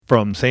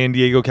From San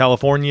Diego,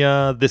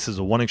 California, this is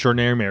a One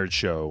Extraordinary Marriage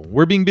show.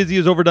 Where being busy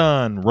is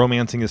overdone,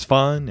 romancing is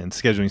fun, and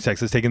scheduling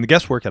sex is taking the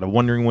guesswork out of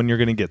wondering when you're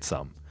going to get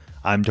some.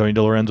 I'm Tony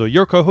DiLorenzo,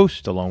 your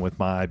co-host, along with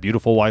my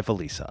beautiful wife,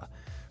 Elisa.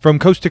 From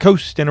coast to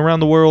coast and around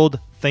the world,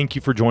 thank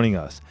you for joining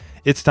us.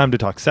 It's time to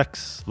talk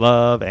sex,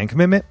 love, and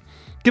commitment.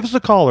 Give us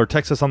a call or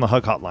text us on the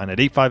Hug hotline at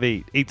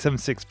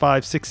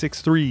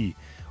 858-876-5663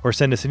 or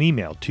send us an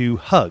email to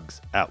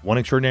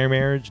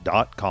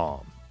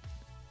hugs@oneextraordinarymarriage.com.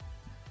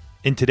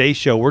 In today's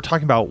show, we're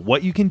talking about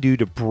what you can do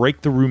to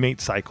break the roommate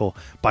cycle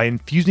by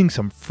infusing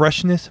some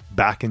freshness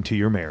back into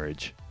your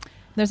marriage.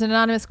 There's an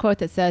anonymous quote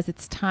that says,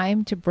 it's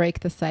time to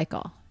break the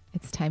cycle.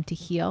 It's time to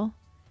heal.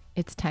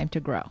 It's time to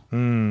grow.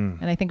 And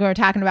I think when we're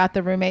talking about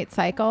the roommate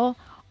cycle,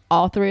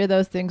 all three of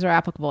those things are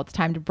applicable. It's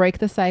time to break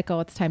the cycle.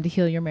 It's time to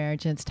heal your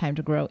marriage, and it's time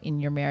to grow in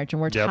your marriage. And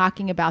we're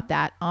talking about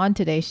that on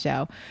today's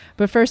show.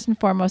 But first and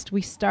foremost,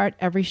 we start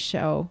every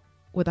show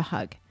with a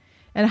hug.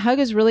 And a hug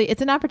is really,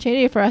 it's an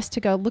opportunity for us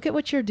to go, look at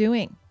what you're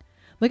doing.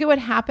 Look at what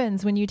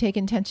happens when you take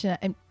intentional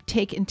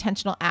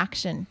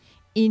action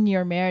in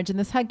your marriage. And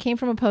this hug came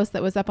from a post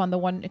that was up on the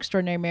One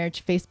Extraordinary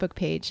Marriage Facebook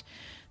page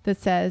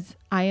that says,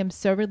 I am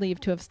so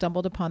relieved to have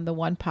stumbled upon the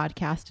One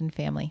podcast and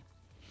family.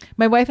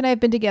 My wife and I have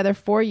been together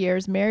 4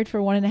 years, married for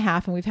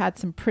 1.5, and we've had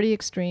some pretty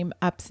extreme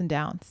ups and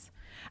downs.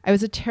 I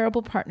was a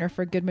terrible partner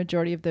for a good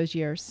majority of those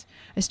years.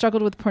 I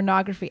struggled with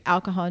pornography,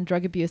 alcohol, and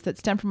drug abuse that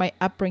stemmed from my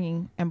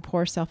upbringing and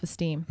poor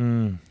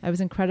self-esteem. I was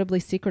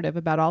incredibly secretive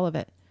about all of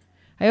it.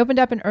 I opened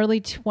up in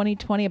early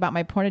 2020 about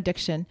my porn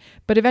addiction,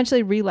 but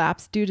eventually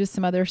relapsed due to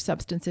some other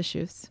substance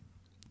issues.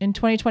 In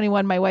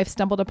 2021, my wife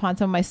stumbled upon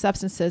some of my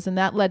substances, and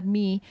that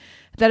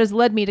has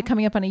led me to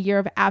coming up on a year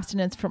of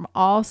abstinence from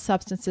all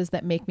substances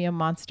that make me a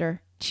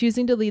monster,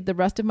 choosing to lead the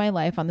rest of my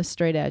life on the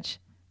straight edge.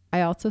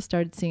 I also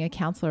started seeing a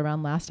counselor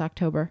around last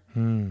October.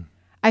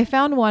 I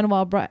found one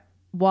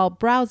while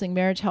browsing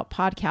Marriage Help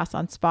podcasts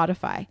on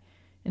Spotify,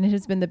 and it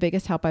has been the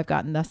biggest help I've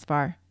gotten thus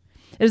far.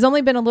 It has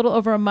only been a little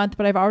over a month,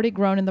 but I've already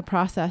grown in the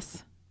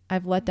process.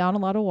 I've let down a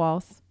lot of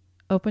walls,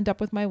 opened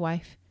up with my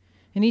wife,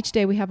 and each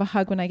day we have a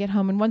hug when I get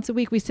home, and once a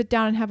week we sit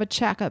down and have a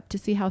checkup to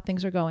see how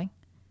things are going.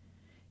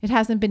 It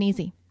hasn't been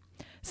easy.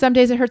 Some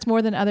days it hurts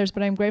more than others,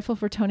 but I'm grateful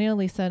for Tony and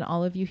Elisa and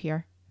all of you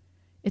here.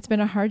 It's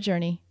been a hard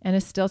journey and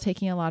is still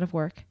taking a lot of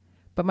work.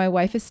 But my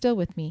wife is still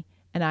with me,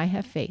 and I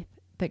have faith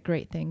that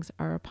great things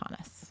are upon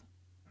us.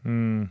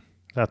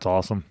 That's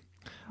awesome.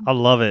 I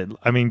love it.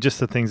 I mean, just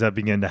the things that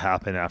begin to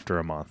happen after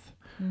a month,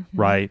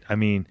 right? I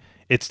mean,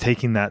 it's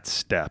taking that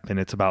step, and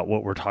it's about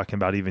what we're talking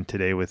about even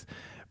today with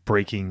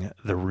breaking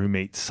the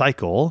roommate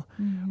cycle,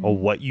 or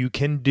what you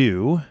can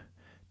do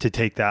to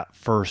take that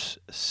first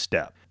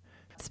step.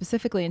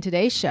 Specifically in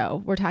today's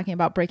show, we're talking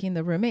about breaking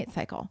the roommate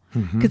cycle,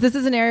 because this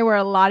is an area where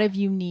a lot of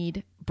you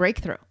need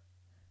breakthrough.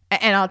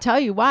 And I'll tell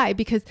you why,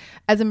 because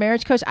as a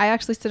marriage coach, I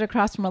actually sit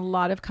across from a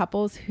lot of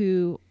couples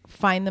who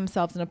find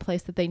themselves in a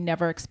place that they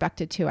never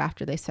expected to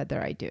after they said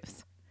their I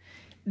do's.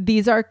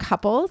 These are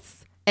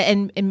couples,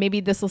 and maybe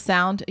this will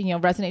sound,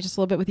 resonate just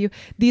a little bit with you.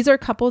 These are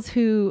couples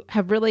who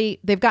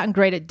they've gotten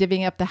great at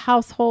divvying up the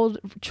household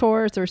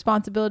chores, the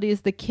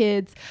responsibilities, the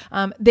kids.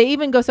 They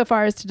even go so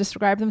far as to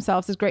describe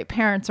themselves as great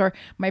parents, or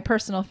my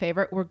personal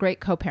favorite, we're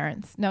great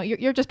co-parents. No,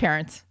 you're just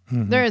parents.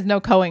 There is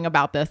no co-ing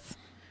about this,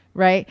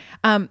 right?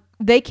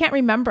 They can't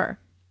remember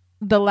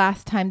the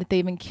last time that they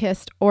even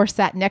kissed or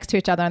sat next to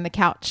each other on the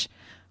couch.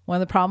 One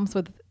of the problems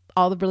with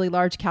all the really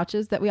large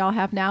couches that we all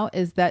have now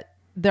is that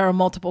there are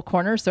multiple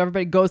corners, so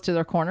everybody goes to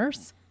their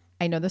corners.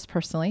 I know this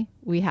personally.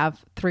 We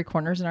have 3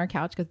 corners in our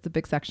couch because it's a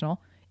big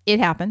sectional. It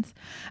happens.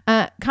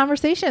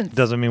 Conversations.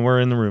 Doesn't mean we're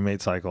in the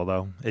roommate cycle,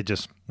 though.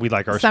 We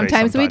like our space.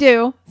 Sometimes we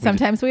do.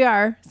 Sometimes we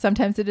are.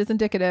 Sometimes it is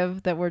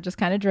indicative that we're just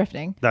kind of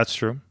drifting. That's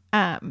true.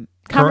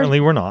 Currently,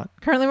 we're not.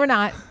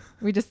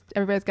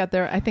 Everybody's got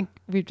their, I think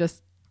we've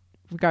just,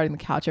 regarding the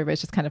couch,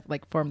 everybody's just kind of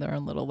like formed their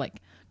own little like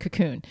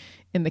cocoon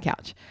in the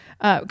couch.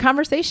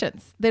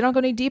 Conversations, they don't go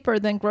any deeper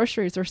than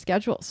groceries or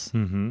schedules.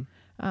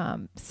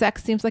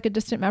 Sex seems like a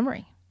distant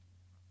memory,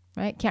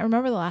 right? Can't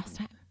remember the last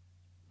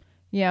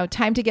time.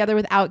 Time together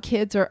without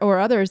kids or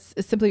others,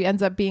 it simply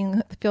ends up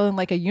feeling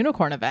like a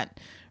unicorn event,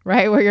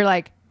 right? Where you're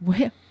like,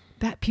 what?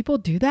 That people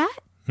do that?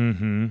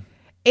 And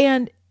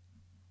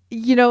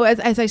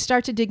as I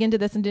start to dig into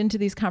this and into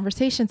these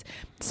conversations,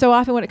 so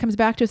often what it comes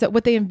back to is that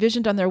what they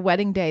envisioned on their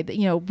wedding day,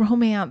 that,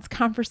 romance,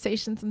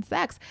 conversations, and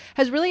sex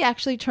has really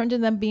actually turned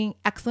into them being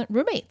excellent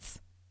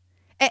roommates.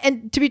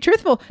 And to be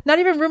truthful, not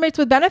even roommates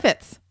with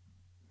benefits.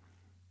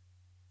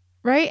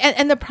 Right.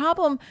 And the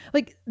problem,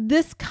 like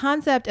this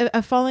concept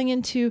of falling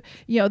into,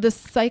 this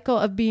cycle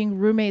of being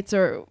roommates,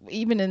 or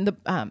even in the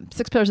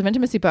 6 Pillars of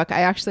Intimacy book,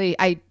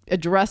 I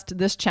addressed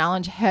this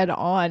challenge head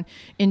on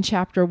in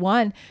chapter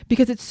 1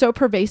 because it's so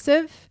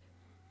pervasive.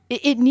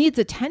 It needs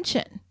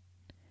attention.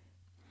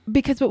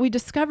 Because what we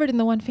discovered in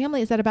the One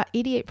Family is that about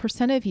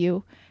 88% of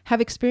you have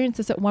experienced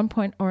this at one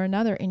point or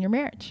another in your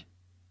marriage.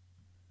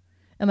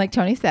 And like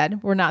Tony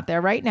said, we're not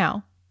there right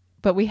now,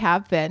 but we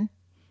have been.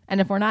 And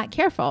if we're not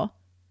careful,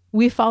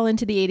 we fall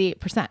into the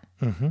 88%.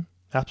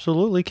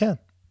 Absolutely can.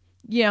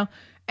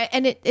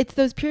 And it's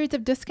those periods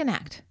of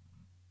disconnect,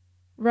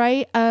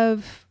 right?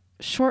 Of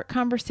short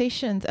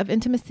conversations, of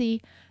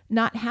intimacy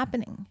not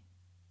happening.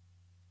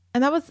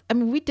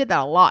 And we did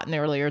that a lot in the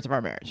early years of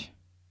our marriage.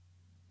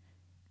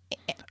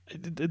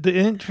 The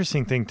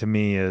interesting thing to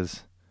me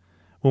is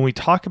when we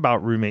talk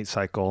about roommate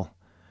cycle,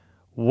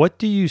 what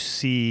do you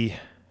see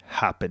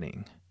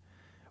happening?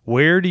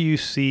 Where do you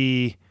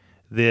see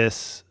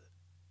this?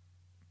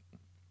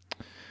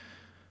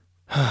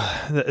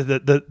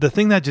 The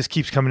thing that just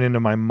keeps coming into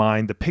my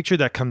mind, the picture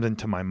that comes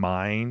into my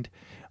mind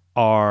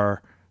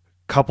are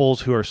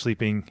couples who are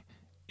sleeping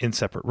in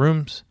separate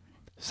rooms,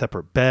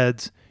 separate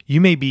beds. You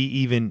may be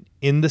even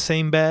in the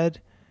same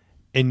bed,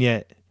 and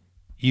yet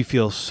you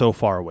feel so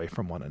far away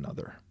from one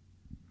another.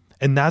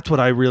 And that's what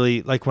I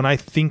really like when I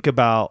think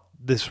about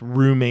this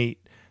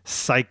roommate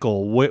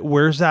cycle.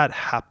 Where's that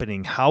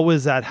happening? How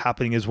is that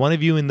happening? Is one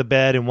of you in the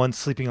bed and one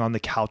sleeping on the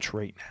couch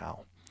right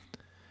now?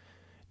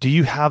 Do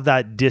you have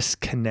that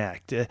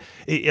disconnect? Are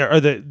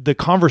the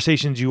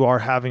conversations you are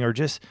having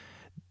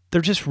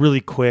they're just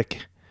really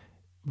quick,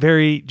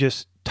 very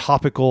just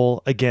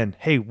topical. Again,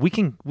 hey, we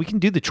can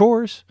do the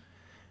chores,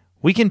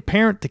 we can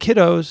parent the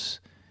kiddos,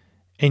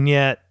 and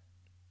yet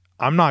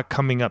I'm not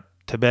coming up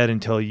to bed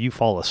until you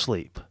fall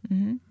asleep.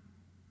 Mm-hmm.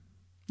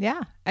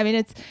 Yeah. I mean,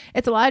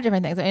 it's a lot of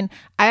different things. I mean,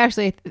 I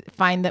actually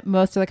find that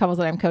most of the couples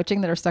that I'm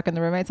coaching that are stuck in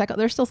the roommate cycle,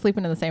 they're still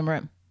sleeping in the same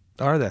room.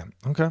 Are they?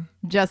 Okay.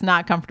 Just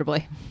not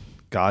comfortably.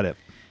 Got it.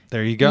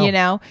 There you go. You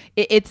know,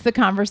 it's the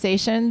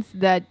conversations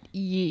that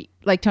you,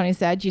 like Tony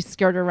said, you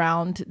skirt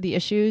around the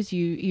issues.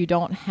 You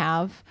don't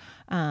have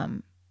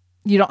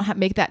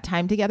make that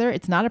time together.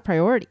 It's not a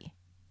priority.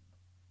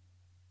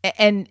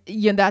 And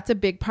that's a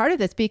big part of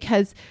this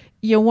because,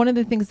 one of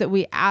the things that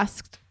we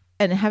asked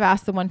and have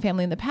asked the one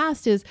family in the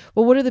past is,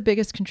 well, what are the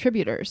biggest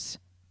contributors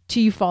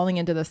to you falling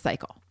into this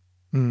cycle?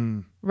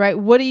 Right?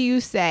 What do you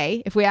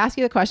say? If we ask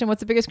you the question, what's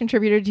the biggest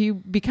contributor to you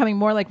becoming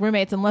more like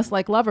roommates and less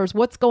like lovers?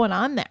 What's going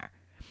on there?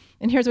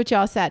 And here's what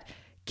y'all said.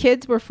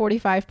 Kids were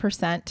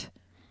 45%.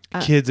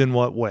 Kids in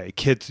what way?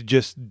 Kids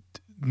just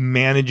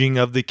managing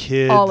of the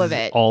kids? All of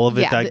it. All of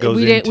it that goes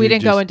we into didn't We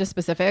didn't go into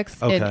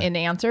specifics Okay. in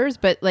answers,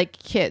 but like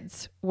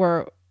kids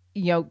were,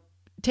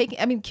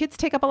 kids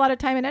take up a lot of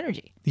time and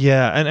energy.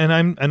 Yeah.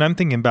 And I'm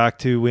thinking back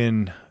to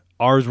when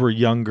ours were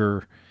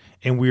younger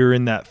and we were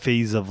in that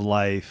phase of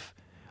life.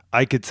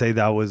 I could say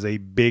that was a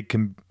big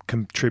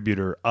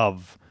contributor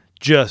of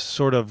just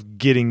sort of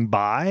getting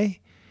by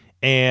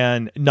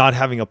and not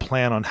having a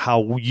plan on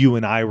how you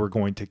and I were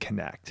going to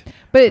connect.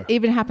 But it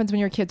even happens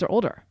when your kids are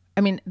older.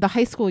 I mean, the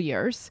high school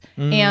years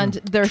and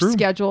their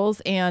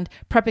schedules and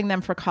prepping them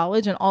for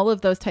college and all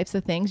of those types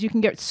of things. You can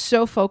get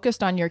so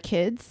focused on your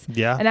kids.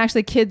 Yeah. And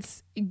actually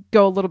kids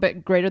go a little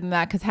bit greater than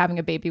that because having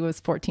a baby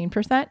was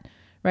 14%,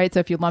 right?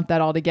 So if you lump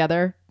that all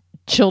together,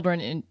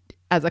 children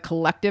as a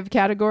collective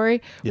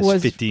category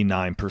was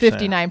 59%.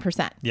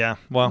 59%. Yeah.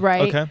 Well,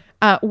 right.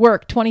 Okay.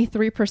 Work,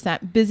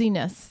 23%,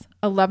 busyness,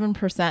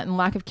 11%, and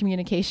lack of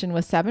communication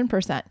was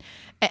 7%.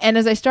 And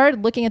as I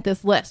started looking at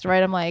this list,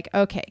 right, I'm like,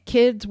 okay,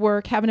 kids,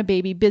 work, having a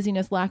baby,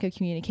 busyness, lack of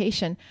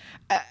communication.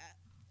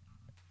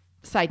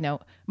 Side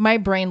note, my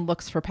brain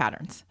looks for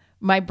patterns.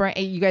 My brain,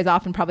 you guys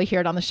often probably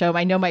hear it on the show.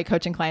 I know my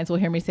coaching clients will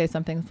hear me say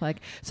something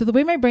like, so the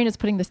way my brain is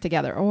putting this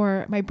together,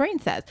 or my brain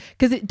says,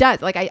 because it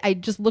does, like I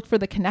just look for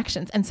the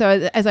connections. And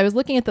so as I was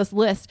looking at this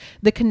list,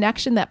 the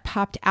connection that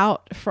popped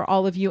out for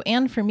all of you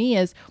and for me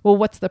is, well,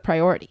 what's the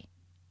priority?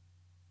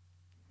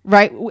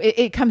 Right?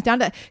 It comes down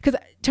to, because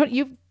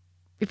Tony,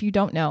 if you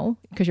don't know,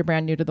 because you're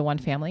brand new to the One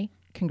Family,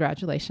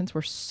 congratulations.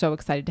 We're so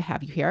excited to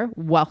have you here.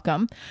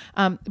 Welcome.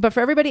 But for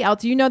everybody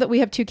else, you know that we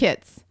have 2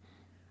 kids.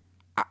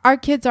 Our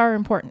kids are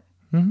important.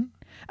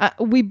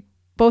 Mm-hmm. We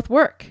both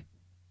work.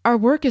 Our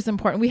work is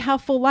important. We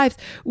have full lives.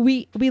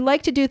 We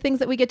like to do things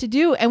that we get to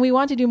do, and we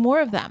want to do more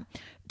of them.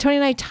 Tony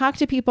and I talk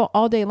to people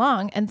all day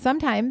long, and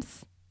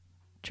sometimes,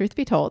 truth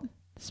be told,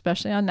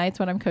 especially on nights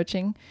when I'm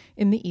coaching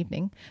in the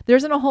evening, there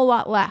isn't a whole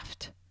lot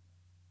left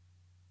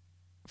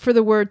for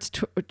the words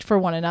for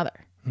one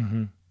another.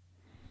 Mm-hmm.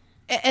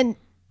 And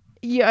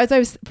as I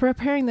was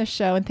preparing this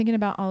show and thinking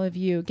about all of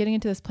you, getting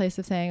into this place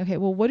of saying, okay,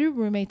 well, what do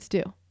roommates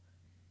do?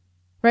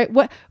 Right?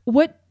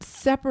 What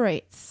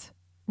separates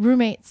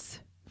roommates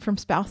from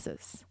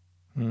spouses?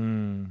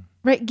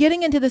 Right?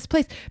 Getting into this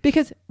place,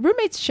 because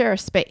roommates share a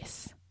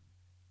space.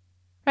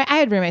 Right? I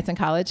had roommates in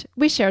college.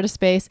 We shared a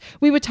space.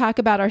 We would talk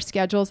about our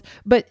schedules,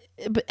 but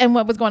and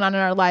what was going on in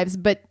our lives.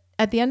 But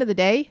at the end of the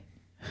day,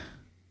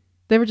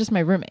 they were just my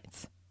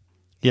roommates.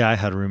 Yeah, I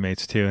had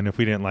roommates too. And if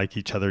we didn't like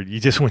each other,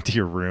 you just went to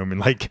your room and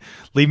like,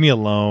 leave me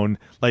alone.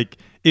 Like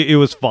it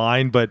was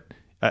fine, but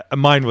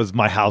mine was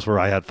my house where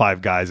I had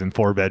 5 guys in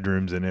 4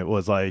 bedrooms, and it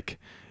was like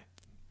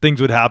things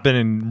would happen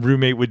and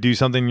roommate would do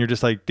something. And you're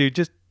just like, dude,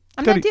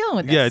 I'm not dealing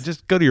with this. Yeah,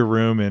 just go to your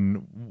room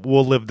and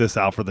we'll live this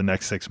out for the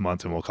next 6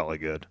 months and we'll call it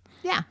good.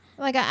 Yeah.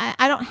 Like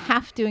I don't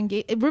have to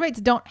engage.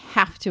 Roommates don't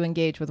have to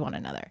engage with one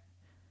another,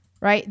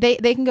 right?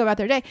 They can go about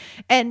their day.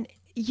 And,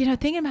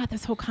 thinking about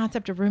this whole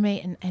concept of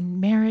roommate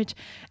and marriage,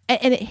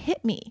 and it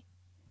hit me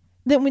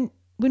that when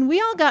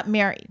we all got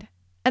married,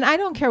 And I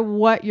don't care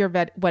what your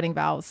wedding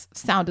vows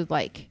sounded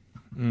like.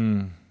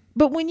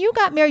 But when you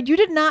got married, you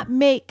did not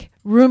make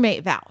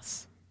roommate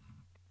vows,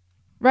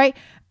 right?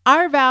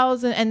 Our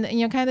vows and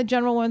kind of the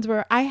general ones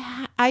were,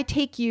 I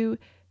take you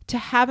to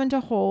have and to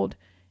hold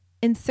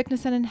in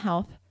sickness and in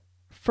health,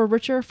 for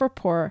richer or for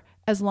poorer,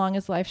 as long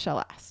as life shall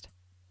last.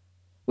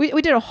 We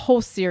did a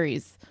whole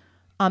series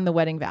on the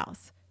wedding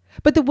vows.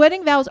 But the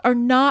wedding vows are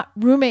not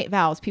roommate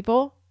vows,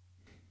 people.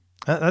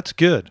 That's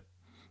good.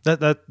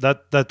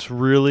 That's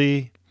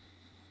really...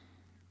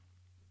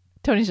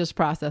 Tony's just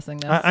processing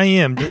this. I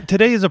am.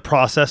 Today is a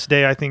process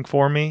day, I think,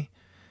 for me,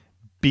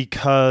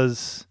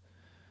 because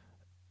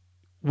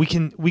we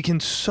can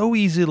so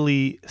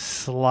easily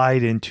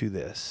slide into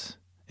this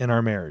in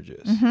our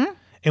marriages.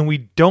 And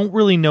we don't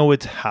really know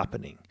it's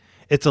happening.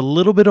 It's a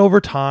little bit over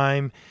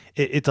time.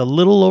 It's a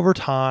little over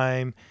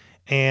time.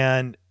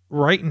 And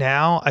right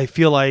now, I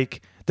feel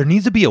like there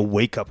needs to be a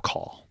wake-up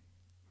call.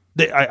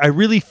 I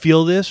really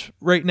feel this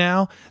right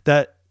now,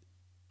 that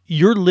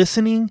you're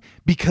listening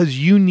because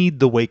you need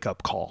the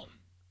wake-up call.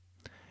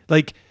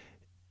 Like,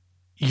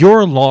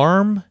 your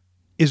alarm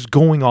is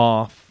going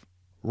off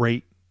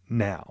right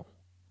now.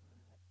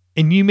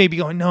 And you may be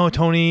going, no,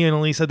 Tony and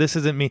Elisa, this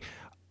isn't me.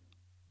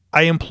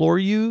 I implore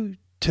you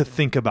to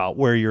think about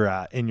where you're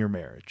at in your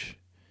marriage.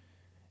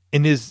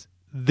 And is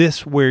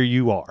this where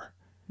you are?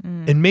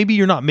 And maybe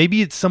you're not.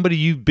 Maybe it's somebody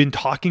you've been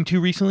talking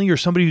to recently, or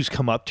somebody who's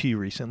come up to you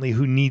recently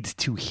who needs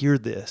to hear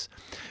this.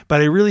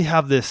 But I really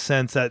have this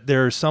sense that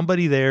there's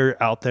somebody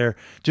there out there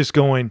just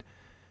going,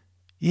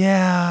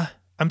 yeah,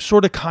 I'm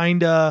sort of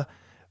kind of,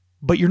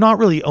 but you're not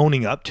really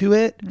owning up to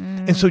it.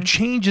 And so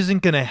change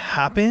isn't going to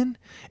happen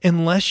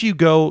unless you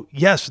go,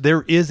 yes,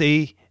 there is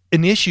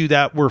an issue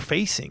that we're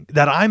facing,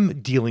 that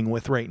I'm dealing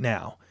with right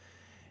now.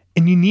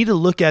 And you need to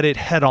look at it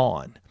head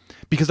on.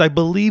 Because I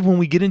believe when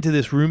we get into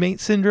this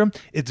roommate syndrome,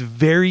 it's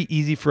very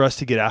easy for us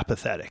to get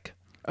apathetic.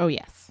 Oh,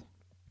 yes.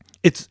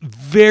 It's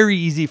very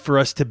easy for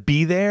us to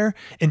be there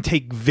and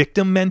take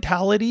victim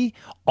mentality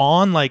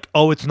on, like,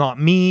 oh, it's not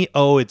me.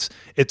 Oh, it's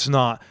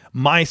not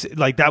my,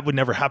 like, that would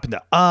never happen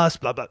to us,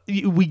 blah, blah.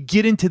 We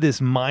get into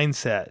this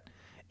mindset,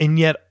 and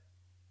yet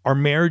our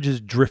marriage is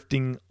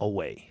drifting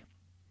away.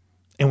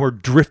 And we're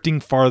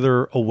drifting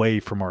farther away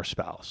from our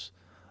spouse.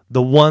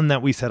 The one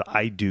that we said,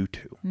 I do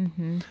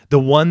to. The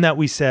one that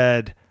we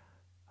said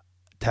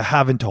to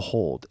have and to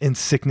hold in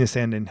sickness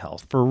and in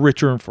health, for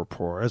richer and for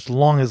poorer, as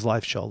long as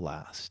life shall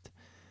last.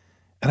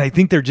 And I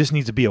think there just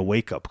needs to be a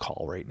wake-up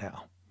call right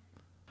now.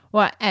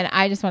 Well, and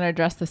I just want to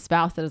address the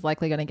spouse that is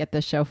likely going to get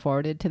this show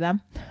forwarded to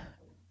them.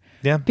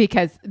 Yeah.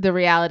 Because the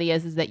reality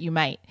is that you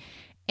might.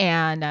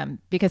 And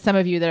because some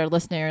of you that are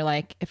listening are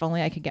like, if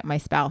only I could get my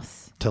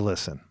spouse to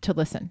listen,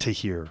 to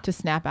hear, to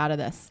snap out of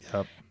this.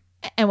 Yep.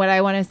 And what I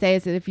want to say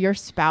is that if your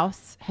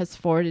spouse has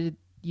forwarded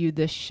you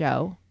this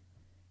show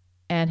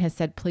and has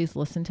said, please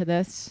listen to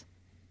this,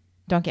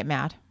 don't get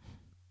mad.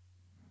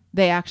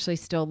 They actually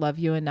still love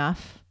you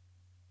enough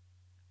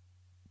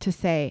to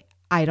say,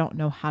 I don't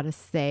know how to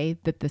say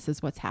that this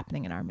is what's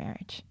happening in our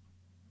marriage.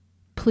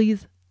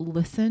 Please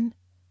listen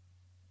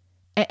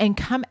and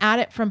come at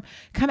it from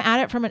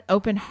an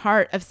open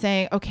heart of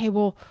saying, okay,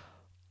 well,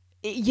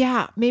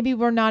 yeah, maybe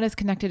we're not as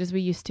connected as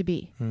we used to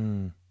be.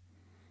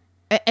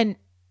 And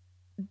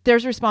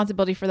there's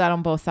responsibility for that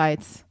on both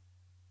sides,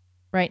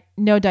 right?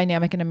 No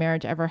dynamic in a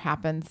marriage ever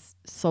happens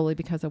solely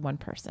because of one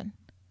person.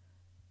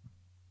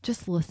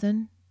 Just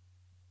listen.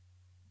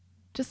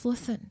 Just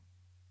listen,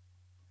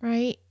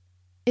 right?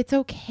 It's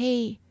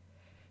okay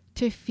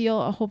to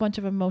feel a whole bunch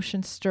of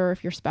emotions stir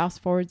if your spouse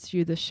forwards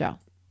you this show.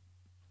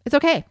 It's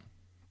okay.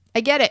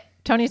 I get it.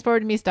 Tony's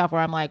forwarded me stuff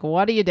where I'm like,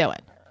 what are you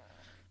doing?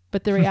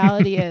 But the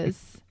reality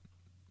is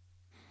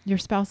your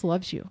spouse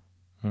loves you.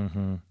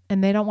 And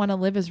they don't want to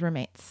live as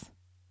roommates.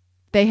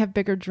 They have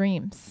bigger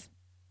dreams.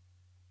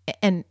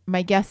 And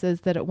my guess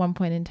is that at one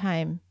point in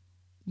time,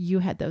 you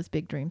had those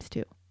big dreams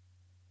too.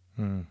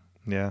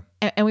 Yeah.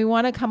 And we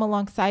want to come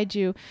alongside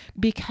you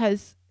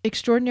because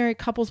extraordinary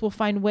couples will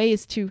find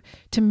ways to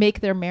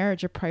make their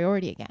marriage a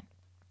priority again.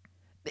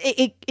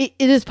 It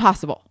is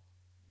possible.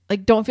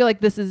 Like, don't feel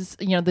like this is,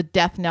 the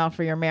death knell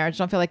for your marriage.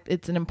 Don't feel like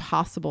it's an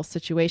impossible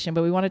situation,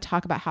 but we want to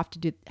talk about how to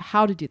do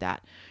that.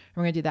 And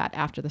we're going to do that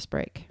after this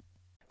break.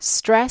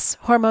 Stress,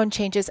 hormone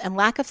changes, and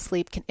lack of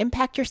sleep can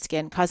impact your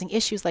skin, causing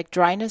issues like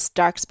dryness,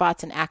 dark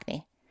spots, and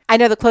acne. I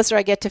know the closer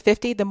I get to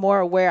 50, the more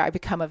aware I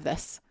become of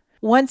this.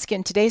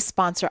 OneSkin, today's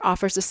sponsor,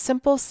 offers a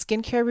simple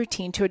skincare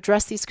routine to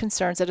address these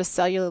concerns at a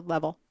cellular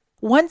level.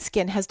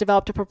 OneSkin has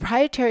developed a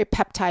proprietary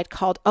peptide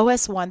called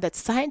OS1 that's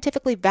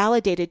scientifically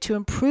validated to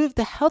improve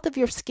the health of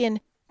your skin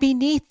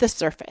beneath the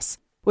surface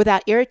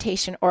without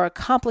irritation or a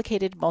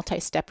complicated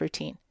multi-step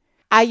routine.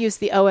 I use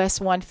the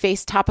OS1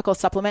 face topical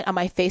supplement on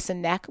my face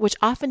and neck, which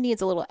often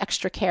needs a little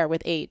extra care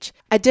with age.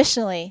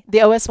 Additionally, the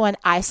OS1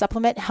 eye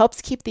supplement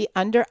helps keep the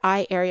under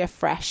eye area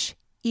fresh,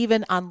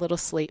 even on little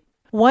sleep.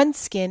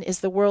 OneSkin is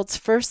the world's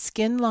first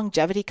skin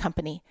longevity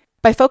company.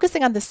 By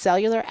focusing on the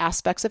cellular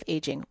aspects of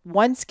aging,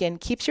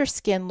 OneSkin keeps your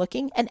skin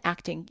looking and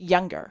acting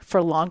younger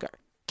for longer.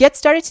 Get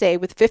started today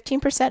with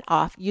 15%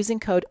 off using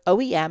code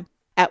OEM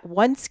at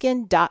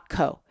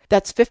oneskin.co.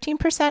 That's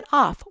 15%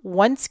 off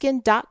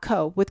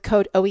oneskin.co with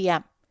code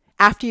OEM.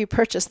 After you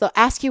purchase, they'll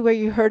ask you where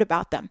you heard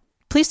about them.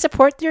 Please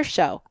support your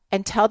show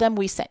and tell them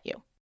we sent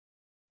you.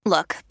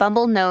 Look,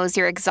 Bumble knows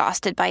you're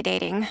exhausted by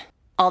dating.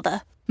 All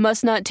the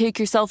must not take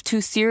yourself too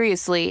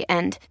seriously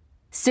and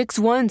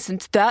 6'1"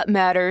 since that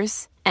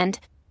matters. And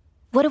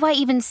what do I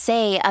even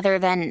say other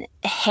than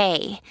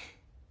hey?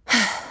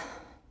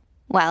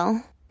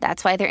 Well,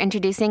 that's why they're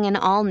introducing an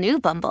all-new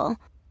Bumble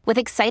with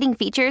exciting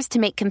features to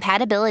make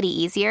compatibility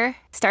easier,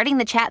 starting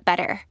the chat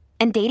better,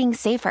 and dating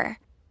safer.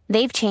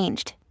 They've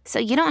changed, so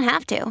you don't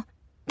have to.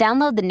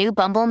 Download the new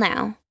Bumble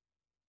now.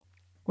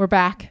 We're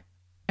back,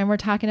 and we're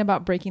talking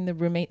about breaking the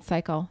roommate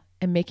cycle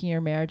and making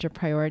your marriage a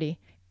priority.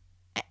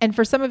 And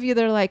for some of you,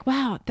 they're like,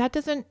 wow, that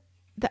doesn't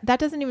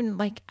even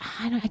like,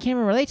 I can't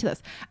even relate to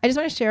this. I just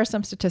want to share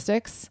some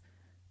statistics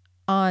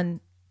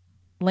on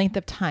length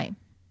of time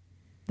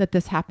that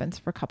this happens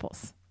for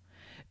couples.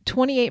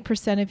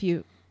 28% of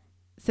you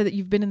said that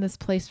you've been in this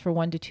place for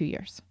 1 to 2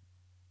 years.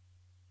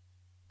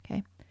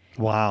 Okay.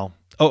 Wow.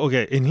 Oh,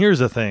 okay. And here's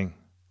the thing.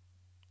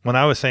 When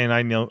I was saying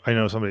I know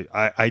somebody,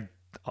 I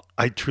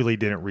truly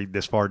didn't read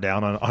this far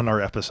down on our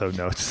episode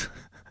notes.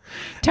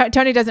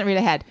 Tony doesn't read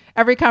ahead.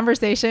 Every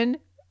conversation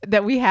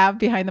that we have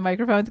behind the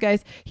microphones,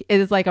 guys,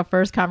 is like a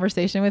first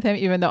conversation with him,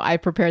 even though I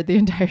prepared the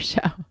entire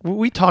show.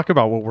 We talk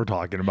about what we're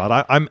talking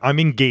about. I'm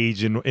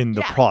engaged in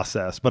the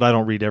process, but I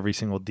don't read every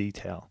single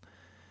detail.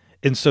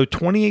 And so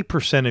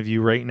 28% of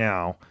you right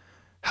now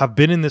have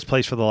been in this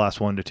place for the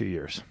last 1 to 2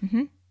 years.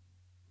 Mm-hmm.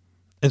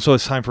 And so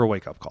it's time for a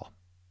wake-up call.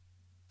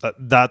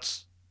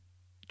 That's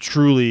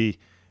truly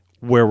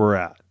where we're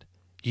at.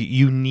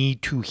 You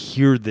need to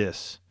hear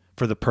this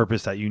for the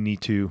purpose that you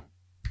need to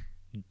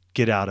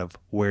get out of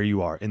where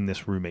you are in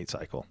this roommate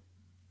cycle.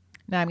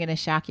 Now I'm going to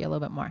shock you a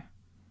little bit more.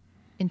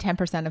 In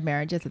 10% of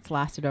marriages, it's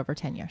lasted over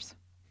 10 years.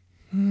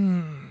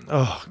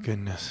 Oh,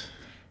 goodness.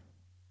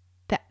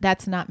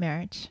 That's not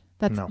marriage.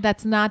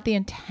 That's not the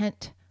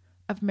intent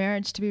of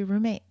marriage, to be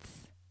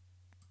roommates.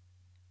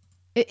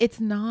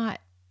 It's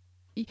not.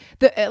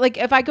 Like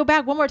if I go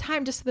back one more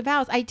time just to the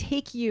vows, I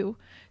take you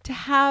to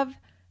have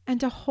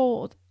and to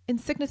hold in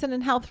sickness and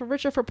in health, for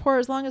richer, for poorer,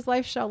 as long as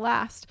life shall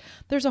last.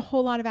 There's a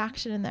whole lot of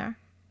action in there.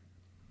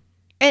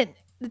 And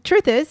the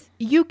truth is,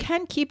 you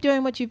can keep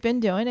doing what you've been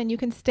doing and you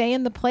can stay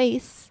in the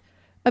place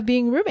of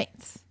being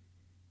roommates.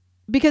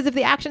 Because if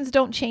the actions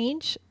don't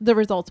change, the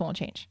results won't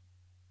change.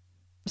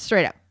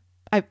 Straight up.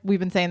 We've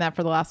been saying that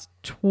for the last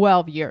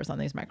 12 years on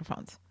these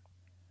microphones.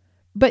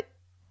 But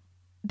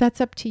that's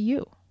up to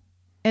you.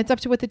 And it's up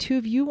to what the two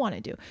of you want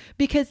to do.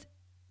 Because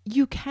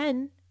you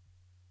can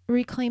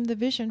reclaim the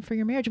vision for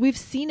your marriage. We've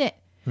seen it.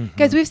 Mm-hmm.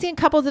 Guys, we've seen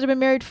couples that have been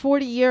married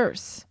 40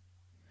 years.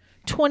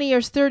 20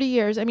 years, 30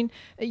 years. I mean,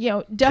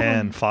 definitely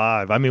 10,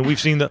 5. I mean, we've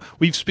seen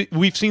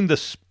the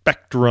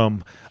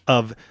spectrum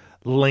of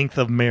length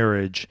of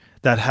marriage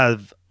that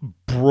have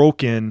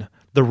broken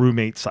the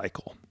roommate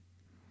cycle.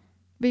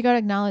 But you got to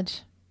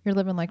acknowledge you're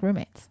living like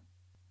roommates.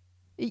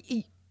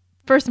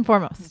 First and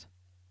foremost,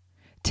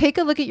 take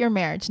a look at your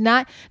marriage,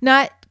 not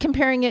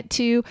comparing it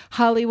to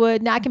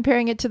Hollywood, not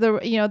comparing it to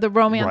the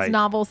romance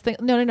novels thing.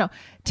 No.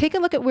 Take a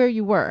look at where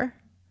you were.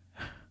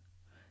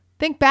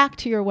 Think back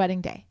to your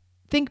wedding day.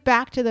 Think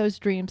back to those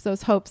dreams,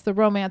 those hopes, the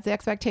romance, the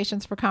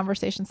expectations for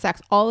conversation,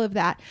 sex, all of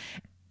that,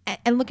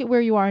 and look at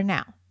where you are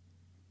now.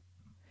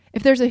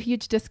 If there's a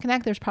huge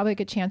disconnect, there's probably a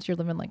good chance you're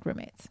living like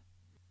roommates.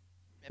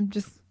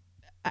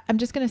 I'm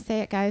just going to say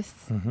it, guys.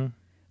 Mm-hmm.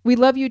 We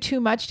love you too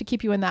much to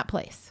keep you in that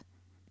place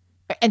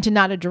and to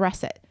not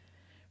address it,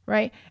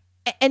 right?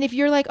 And if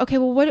you're like, okay,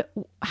 well,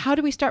 how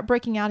do we start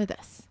breaking out of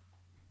this?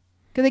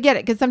 Because I get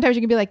it. Because sometimes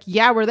you can be like,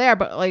 yeah, we're there,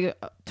 but like,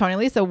 Tony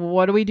and Lisa,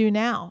 what do we do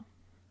now?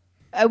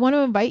 I want to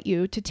invite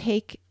you to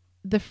take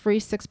the free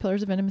 6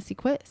 Pillars of Intimacy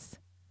quiz.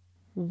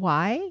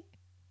 Why?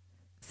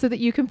 So that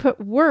you can put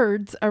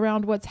words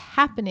around what's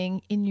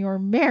happening in your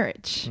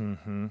marriage.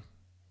 Mm-hmm.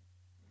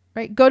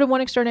 Right? Go to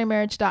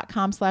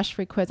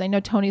oneextraordinarymarriage.com/free quiz. I know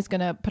Tony's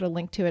going to put a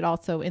link to it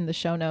also in the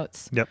show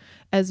notes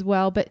as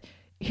well. But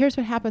here's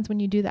what happens when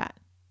you do that.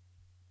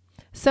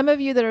 Some of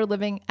you that are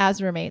living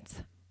as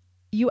roommates,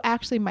 you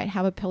actually might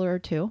have a pillar or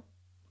 2,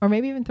 or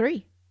maybe even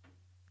 3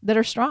 that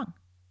are strong.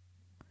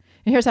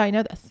 And here's how I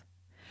know this.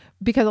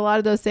 Because a lot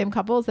of those same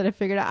couples that have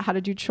figured out how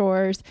to do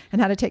chores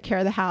and how to take care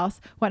of the house,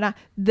 whatnot,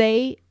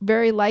 they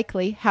very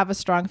likely have a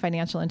strong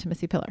financial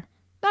intimacy pillar.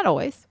 Not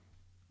always,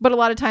 but a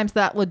lot of times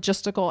that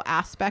logistical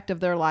aspect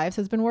of their lives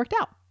has been worked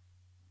out.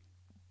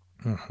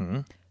 Mm-hmm.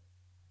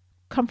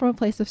 Come from a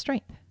place of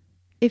strength.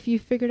 If you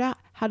figured out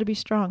how to be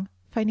strong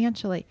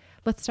financially,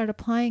 let's start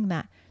applying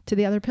that to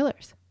the other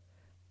pillars.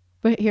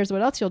 But here's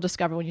what else you'll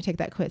discover when you take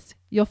that quiz.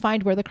 You'll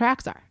find where the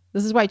cracks are.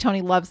 This is why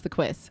Tony loves the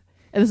quiz.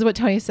 And this is what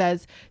Tony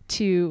says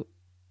to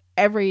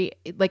every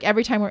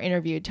time we're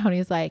interviewed.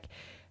 Tony's like,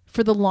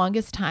 for the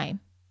longest time,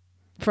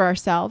 for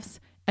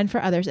ourselves and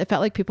for others, it felt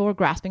like people were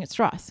grasping at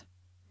straws.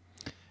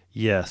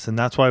 Yes, and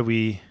that's why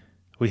we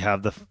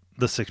have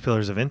the 6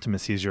 pillars of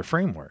intimacy as your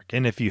framework.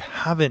 And if you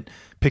haven't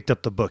picked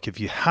up the book, if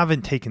you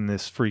haven't taken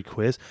this free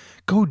quiz,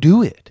 go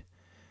do it.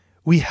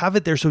 We have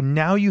it there. So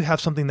now you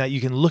have something that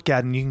you can look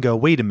at and you can go,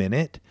 wait a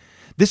minute,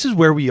 this is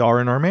where we are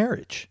in our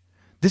marriage.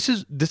 This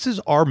is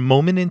our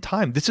moment in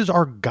time. This is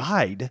our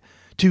guide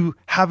to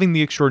having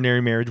the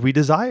extraordinary marriage we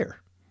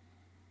desire.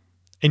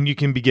 And you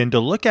can begin to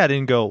look at it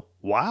and go,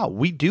 wow,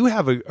 we do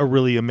have a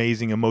really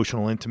amazing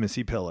emotional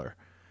intimacy pillar.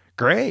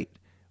 Great.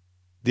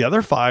 The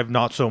other 5,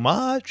 not so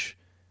much,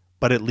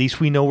 but at least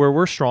we know where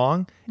we're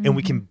strong and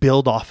we can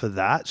build off of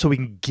that so we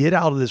can get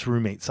out of this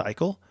roommate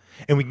cycle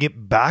and we can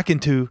get back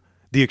into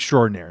the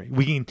extraordinary.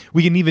 We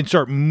can even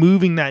start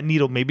moving that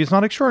needle. Maybe it's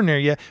not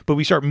extraordinary yet, but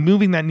we start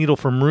moving that needle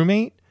from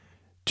roommate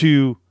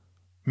to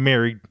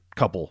married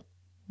couple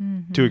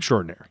to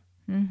extraordinary.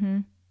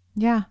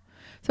 Yeah.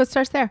 So it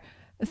starts there.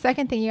 The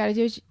second thing you got to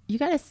do is you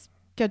got to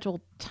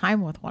schedule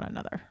time with one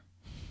another,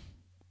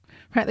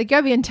 right? Like you got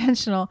to be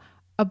intentional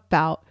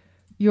about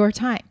your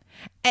time.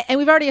 And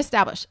we've already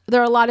established there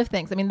are a lot of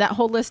things. I mean, that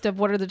whole list of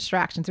what are the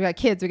distractions? We got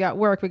kids, we got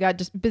work, we got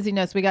just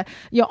busyness, we got,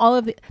 all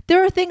of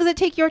there are things that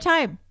take your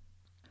time.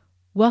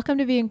 Welcome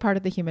to being part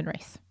of the human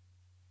race.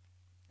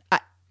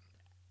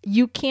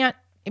 You can't,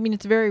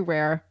 it's very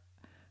rare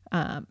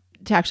to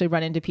actually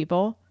run into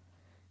people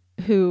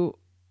who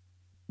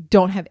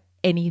don't have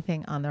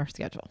anything on their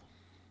schedule.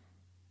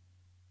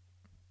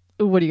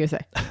 What are you going to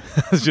say?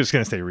 I was just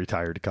going to say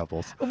retired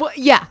couples. Well,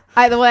 yeah.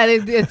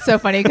 It's so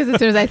funny because as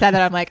soon as I said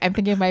that, I'm like, I'm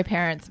thinking of my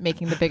parents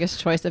making the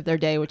biggest choice of their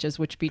day, which is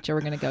which beach are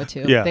we going to go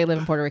to? Yeah. They live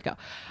in Puerto Rico.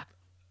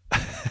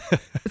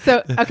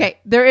 So, okay,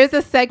 there is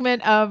a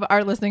segment of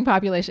our listening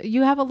population.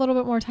 You have a little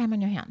bit more time on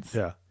your hands.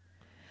 Yeah.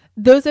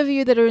 Those of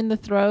you that are in the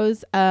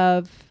throes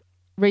of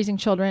raising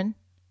children,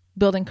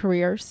 building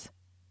careers,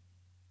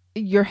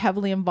 you're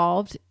heavily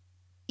involved.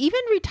 Even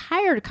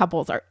retired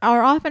couples are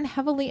often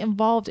heavily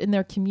involved in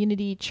their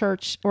community,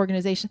 church,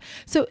 organization.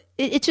 So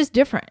it's just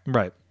different.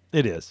 Right.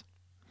 It is.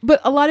 But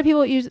a lot of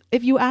people,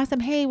 if you ask them,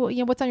 hey, well,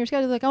 what's on your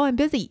schedule? They're like, oh, I'm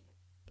busy.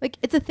 Like,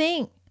 it's a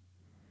thing.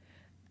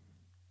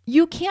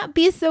 You can't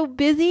be so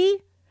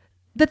busy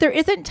that there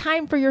isn't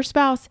time for your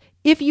spouse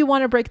if you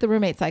want to break the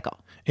roommate cycle.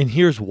 And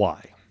here's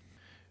why.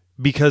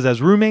 Because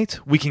as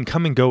roommates, we can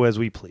come and go as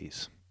we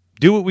please.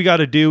 Do what we got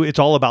to do. It's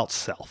all about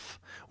self.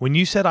 When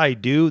you said I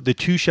do, the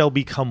 2 shall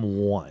become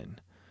 1.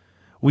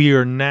 We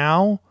are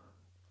now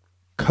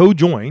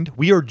co-joined.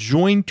 We are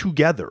joined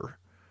together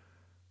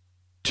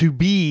to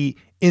be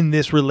in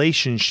this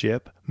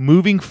relationship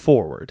moving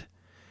forward.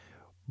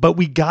 But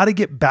we got to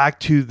get back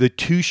to the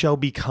 2 shall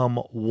become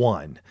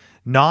 1.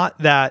 Not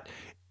that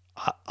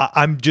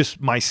I'm just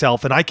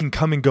myself and I can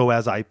come and go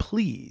as I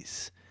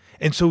please.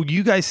 And so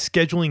you guys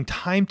scheduling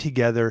time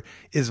together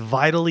is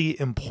vitally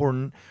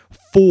important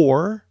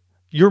for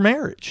your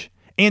marriage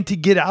and to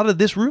get out of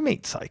this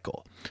roommate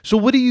cycle. So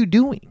what are you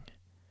doing?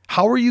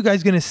 How are you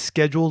guys going to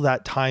schedule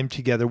that time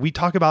together? We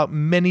talk about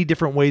many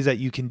different ways that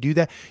you can do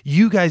that.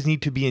 You guys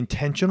need to be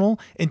intentional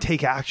and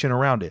take action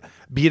around it.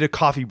 Be it a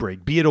coffee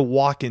break, be it a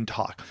walk and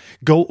talk,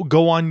 go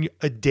on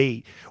a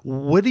date.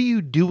 What are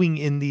you doing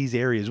in these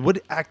areas? What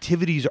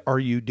activities are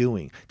you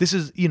doing? This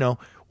is,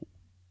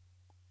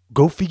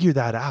 go figure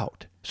that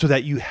out so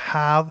that you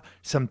have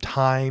some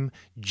time,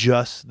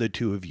 just the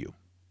 2 of you.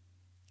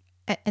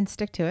 And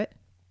stick to it.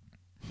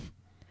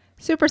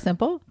 Super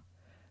simple.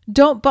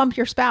 Don't bump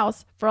your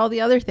spouse for all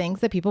the other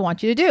things that people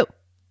want you to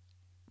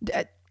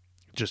do.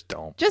 Just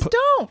don't.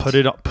 Don't.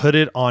 Put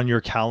it on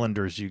your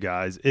calendars, you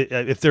guys.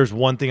 If there's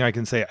one thing I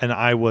can say, and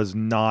I was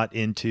not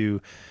into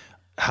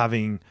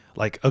having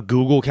like a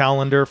Google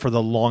calendar for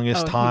the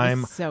longest time.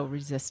 He was so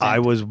resistant. I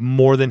was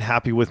more than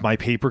happy with my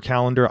paper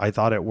calendar. I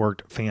thought it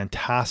worked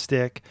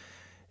fantastic.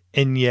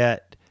 And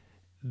yet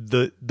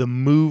the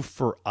move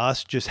for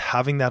us, just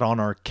having that on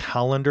our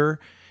calendar,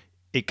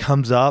 it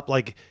comes up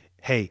like,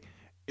 hey,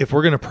 if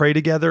we're going to pray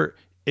together,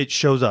 it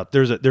shows up.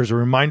 There's a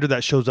reminder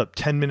that shows up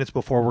 10 minutes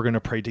before we're going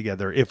to pray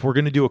together. If we're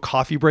going to do a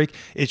coffee break,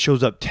 it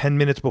shows up 10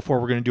 minutes before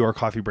we're going to do our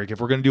coffee break. If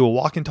we're going to do a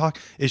walk and talk,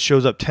 it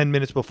shows up 10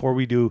 minutes before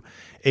we do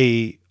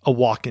a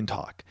walk and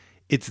talk.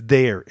 It's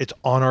there. It's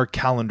on our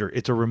calendar.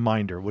 It's a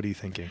reminder. What are you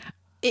thinking?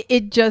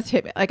 It just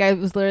hit me. Like I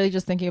was literally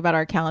just thinking about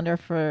our calendar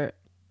for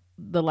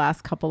the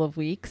last couple of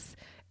weeks.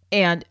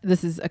 And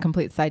this is a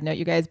complete side note,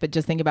 you guys, but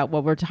just think about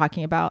what we're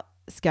talking about,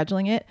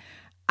 scheduling it.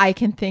 I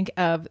can think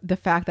of the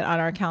fact that on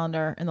our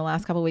calendar in the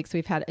last couple of weeks,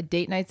 we've had a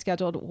date night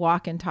scheduled,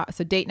 walk and talk.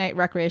 So date night,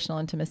 recreational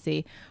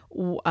intimacy,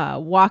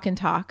 walk and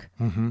talk,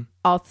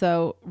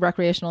 also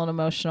recreational and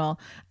emotional.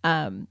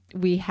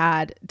 We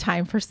had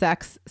time for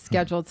sex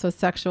scheduled. So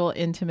sexual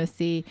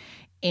intimacy,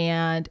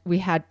 and we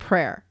had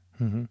prayer.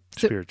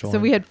 Spiritual. So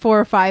we had 4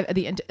 or 5 at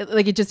the end.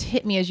 Like it just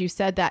hit me as you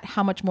said that,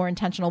 how much more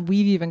intentional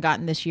we've even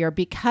gotten this year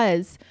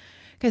because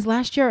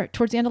last year,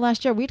 towards the end of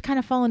last year, we'd kind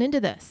of fallen into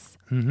this.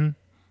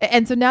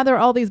 And so now there are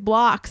all these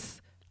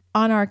blocks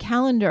on our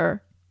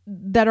calendar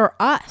that are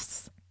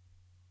us.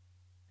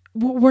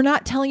 We're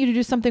not telling you to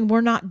do something we're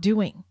not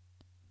doing.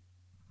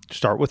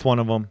 Start with one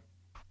of them,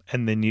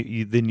 and then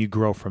you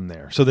grow from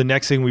there. So the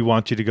next thing we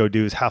want you to go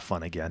do is have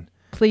fun again.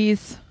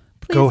 Please.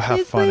 Go have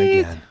please, fun please.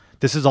 again.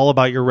 This is all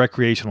about your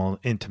recreational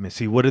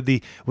intimacy. What are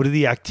the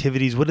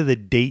activities? What are the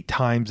date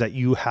times that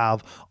you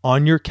have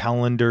on your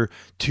calendar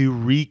to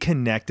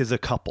reconnect as a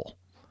couple?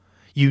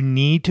 You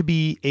need to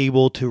be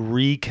able to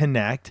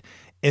reconnect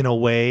in a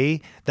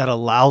way that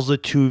allows the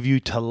two of you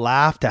to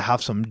laugh, to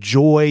have some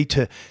joy,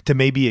 to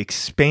maybe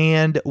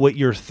expand what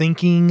you're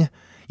thinking.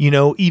 You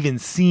know, even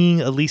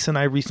seeing, Elisa and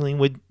I recently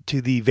went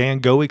to the Van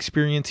Gogh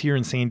experience here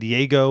in San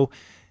Diego,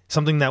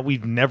 something that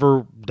we've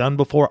never done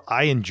before.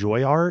 I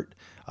enjoy art.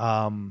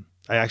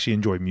 I actually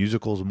enjoy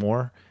musicals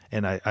more,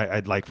 and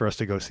I'd like for us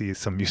to go see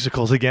some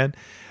musicals again.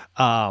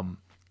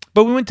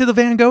 But we went to the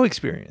Van Gogh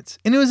experience,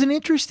 and it was an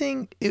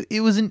interesting,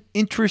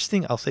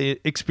 I'll say,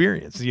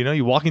 experience. You know,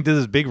 you walk into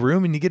this big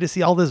room and you get to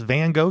see all this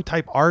Van Gogh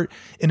type art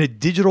in a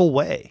digital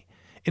way.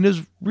 And it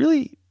was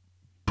really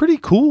pretty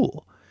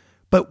cool.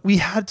 But we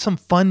had some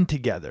fun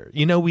together.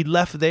 You know, we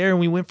left there and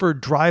we went for a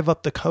drive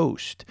up the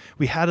coast.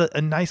 We had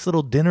a nice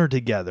little dinner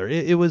together.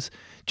 It was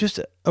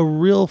just a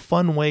real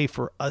fun way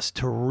for us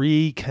to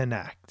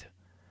reconnect,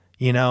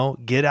 you know,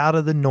 get out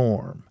of the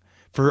norm.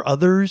 For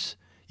others,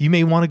 you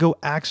may want to go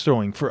axe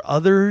throwing. For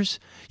others,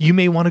 you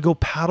may want to go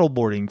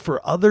paddleboarding. For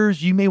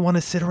others, you may want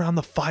to sit around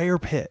the fire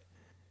pit.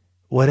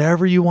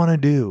 Whatever you want to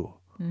do,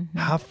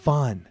 have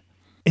fun.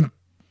 And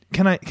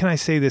can I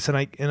say this? And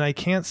I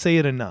can't say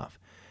it enough.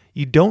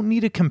 You don't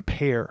need to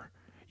compare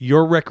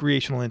your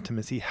recreational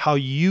intimacy, how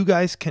you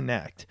guys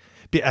connect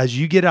as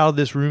you get out of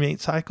this roommate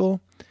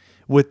cycle,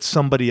 with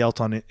somebody else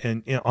on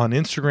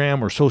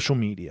Instagram or social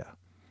media.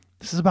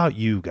 This is about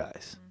you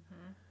guys.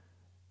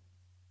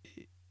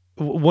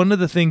 One of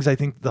the things I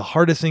think the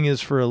hardest thing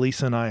is for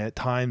Elisa and I at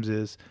times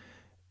is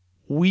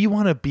we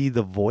want to be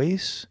the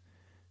voice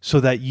so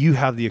that you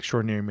have the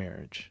extraordinary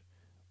marriage.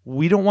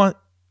 We don't want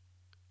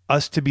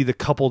us to be the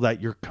couple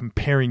that you're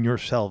comparing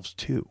yourselves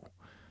to.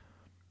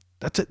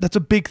 That's a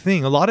big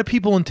thing. A lot of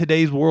people in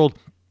today's world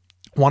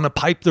want to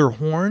pipe their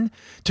horn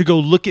to go,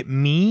 look at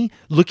me,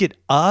 look at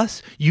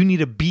us. You need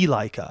to be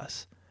like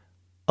us.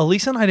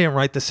 Elisa and I didn't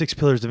write the 6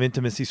 pillars of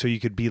intimacy so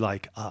you could be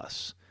like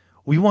us.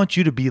 We want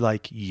you to be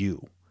like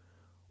you.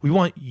 We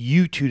want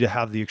you two to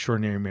have the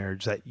extraordinary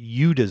marriage that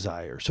you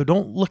desire. So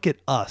don't look at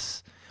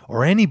us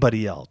or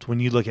anybody else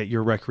when you look at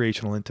your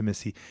recreational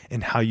intimacy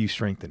and how you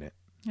strengthen it.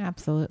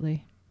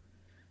 Absolutely.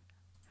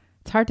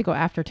 It's hard to go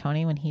after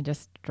Tony when he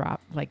just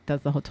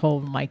does the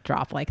whole mic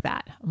drop like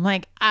that. I'm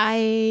like,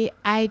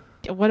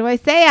 what do I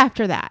say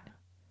after that?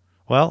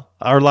 Well,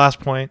 our last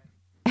point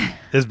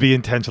is be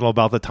intentional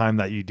about the time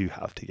that you do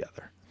have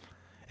together.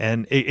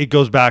 And it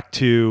goes back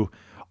to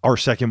our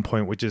second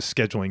point, which is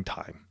scheduling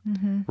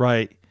time,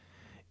 right?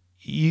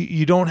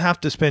 You don't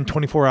have to spend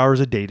 24 hours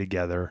a day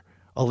together.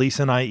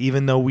 Elisa and I,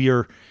 even though we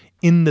are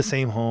in the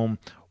same home,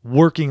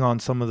 working on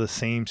some of the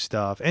same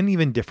stuff and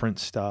even different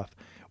stuff,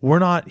 we're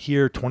not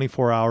here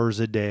 24 hours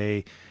a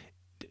day,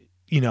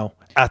 you know,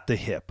 at the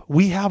hip.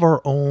 We have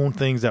our own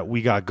things that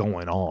we got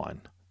going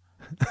on.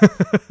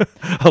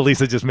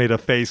 Elisa just made a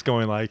face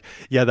going like,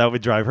 yeah, that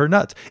would drive her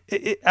nuts.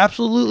 It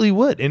absolutely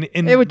would. And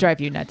it would drive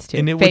you nuts too.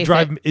 And it would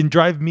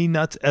drive me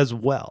nuts as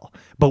well.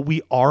 But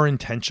we are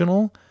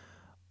intentional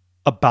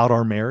about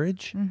our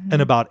marriage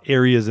and about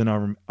areas in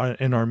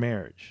our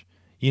marriage,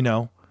 you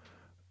know?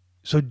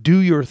 So do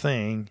your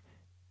thing,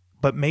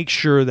 but make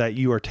sure that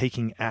you are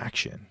taking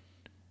action.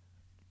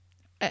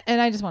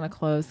 And I just want to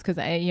close because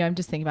I'm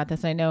just thinking about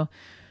this. I know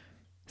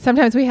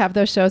sometimes we have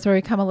those shows where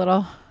we come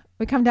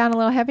down a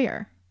little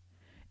heavier,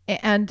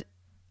 and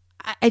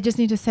I just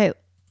need to say,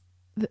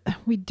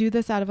 we do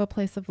this out of a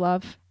place of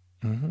love.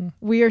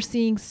 We are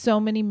seeing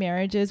so many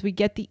marriages. We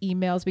get the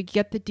emails, we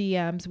get the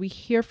DMs, we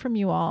hear from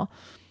you all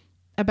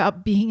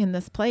about being in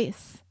this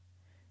place,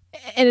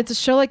 and it's a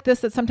show like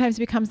this that sometimes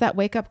becomes that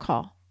wake up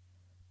call,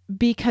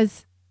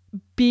 because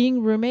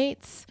being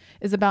roommates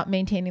is about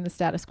maintaining the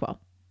status quo.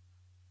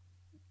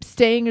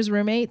 Staying as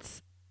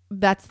roommates,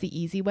 that's the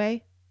easy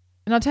way.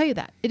 And I'll tell you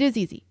that. It is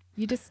easy.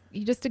 You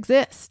just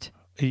exist.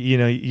 You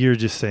know, you're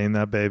just saying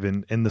that, babe.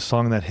 And the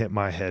song that hit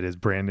my head is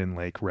Brandon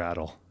Lake,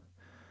 Rattle.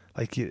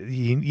 Like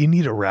you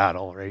need a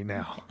rattle right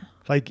now.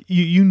 Like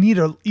you need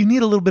a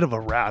little bit of a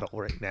rattle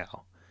right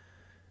now.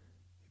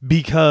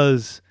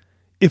 Because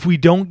if we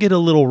don't get a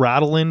little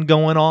rattling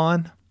going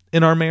on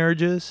in our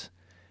marriages,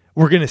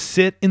 we're going to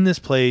sit in this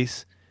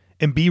place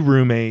and be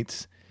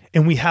roommates.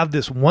 And we have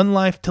this one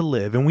life to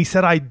live. And we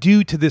said, I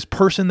do to this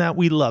person that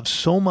we love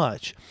so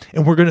much.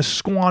 And we're going to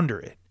squander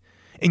it.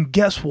 And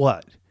guess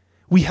what?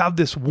 We have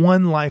this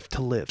one life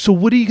to live. So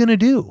what are you going to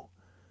do?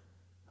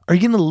 Are you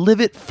going to live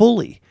it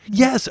fully?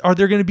 Yes. Are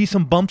there going to be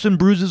some bumps and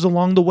bruises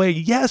along the way?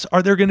 Yes.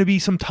 Are there going to be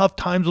some tough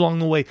times along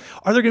the way?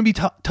 Are there going to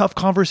be tough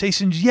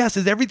conversations? Yes.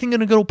 Is everything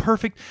going to go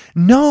perfect?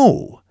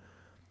 No.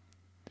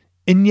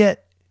 And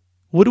yet,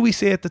 what do we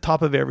say at the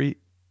top of every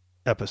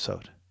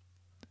episode?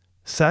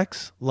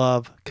 Sex,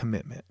 love,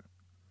 commitment.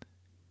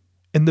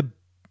 And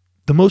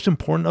the most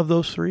important of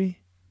those three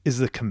is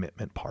the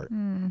commitment part.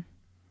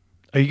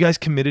 Are you guys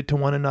committed to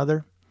one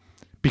another?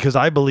 Because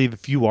I believe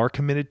if you are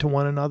committed to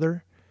one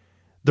another,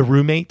 the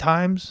roommate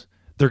times,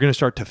 they're going to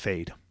start to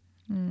fade.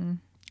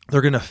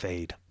 they're going to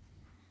fade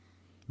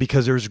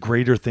because there's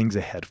greater things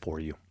ahead for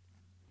you.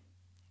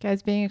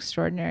 Guys, being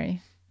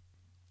extraordinary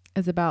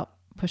is about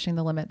pushing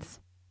the limits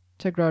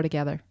to grow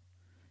together.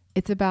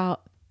 It's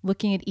about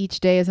looking at each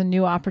day as a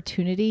new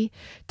opportunity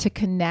to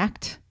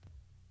connect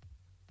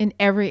in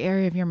every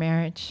area of your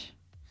marriage.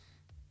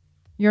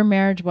 Your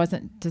marriage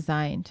wasn't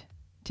designed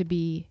to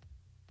be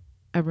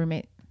a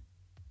roommate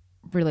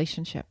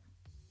relationship.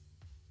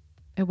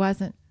 It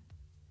wasn't.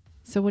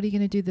 So what are you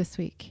going to do this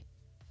week?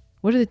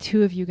 What are the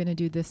two of you going to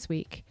do this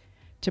week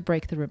to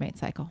break the roommate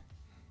cycle?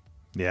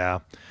 Yeah.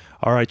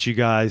 All right, you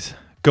guys,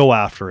 go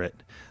after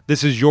it.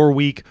 This is your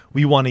week.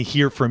 We want to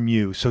hear from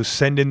you. So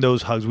send in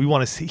those hugs. We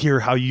want to hear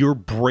how you're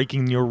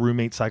breaking your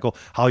roommate cycle,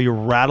 how you're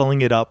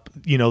rattling it up,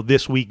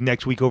 this week,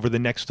 next week, over the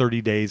next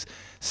 30 days.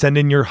 Send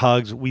in your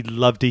hugs. We'd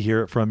love to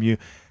hear it from you.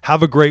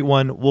 Have a great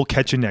one. We'll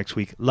catch you next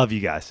week. Love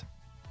you guys.